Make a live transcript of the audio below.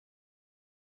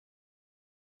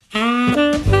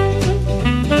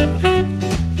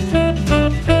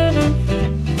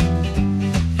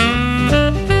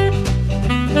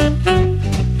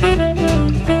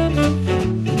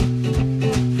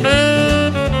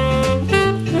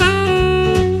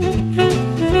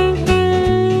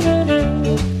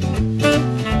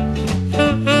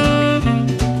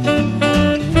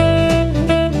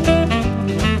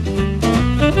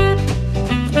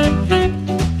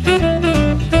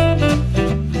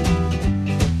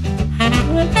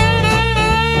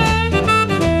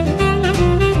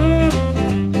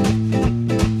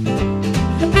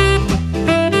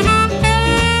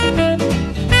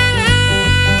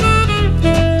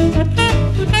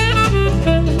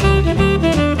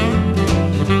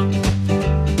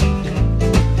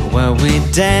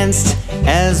Danced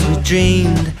as we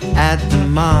dreamed at the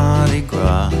Mardi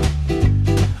Gras.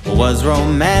 Was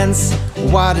romance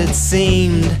what it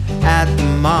seemed at the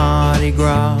Mardi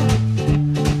Gras?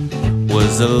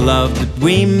 Was the love that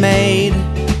we made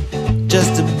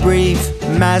just a brief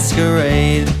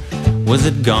masquerade? Was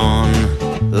it gone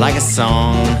like a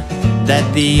song that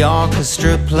the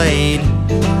orchestra played?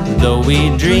 Though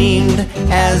we dreamed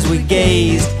as we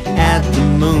gazed at the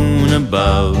moon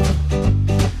above,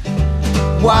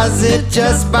 was it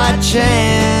just by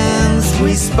chance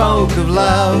we spoke of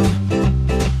love?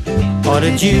 Or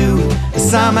did you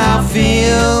somehow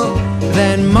feel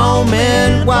that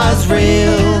moment was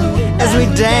real as we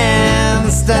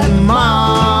danced at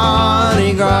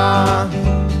Mardi Gras?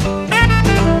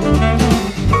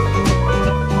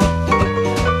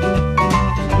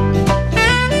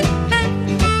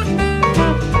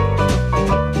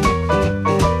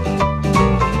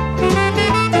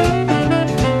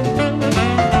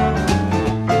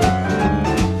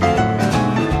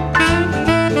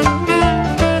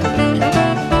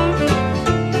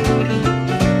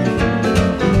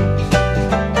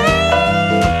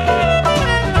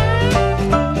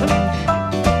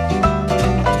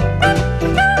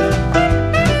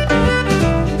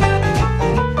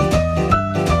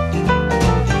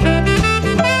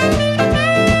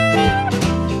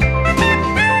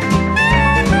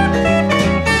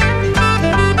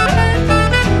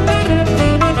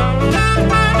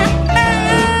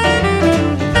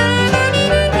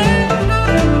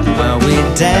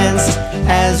 Danced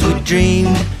as we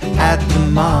dreamed at the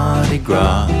Mardi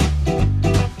Gras.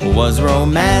 Was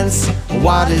romance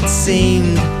what it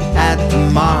seemed at the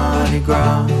Mardi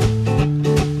Gras?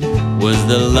 Was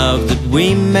the love that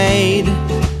we made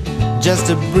just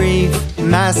a brief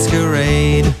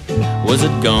masquerade? Was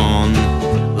it gone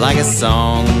like a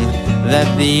song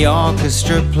that the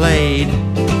orchestra played?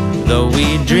 Though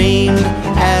we dreamed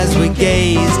as we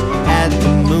gazed at the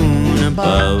moon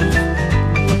above,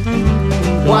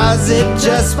 was it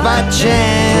just by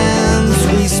chance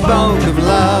we spoke of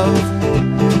love?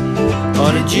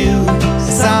 Or did you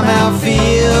somehow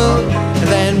feel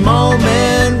that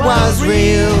moment was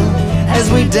real as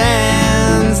we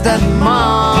danced at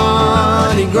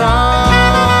Mardi Gras?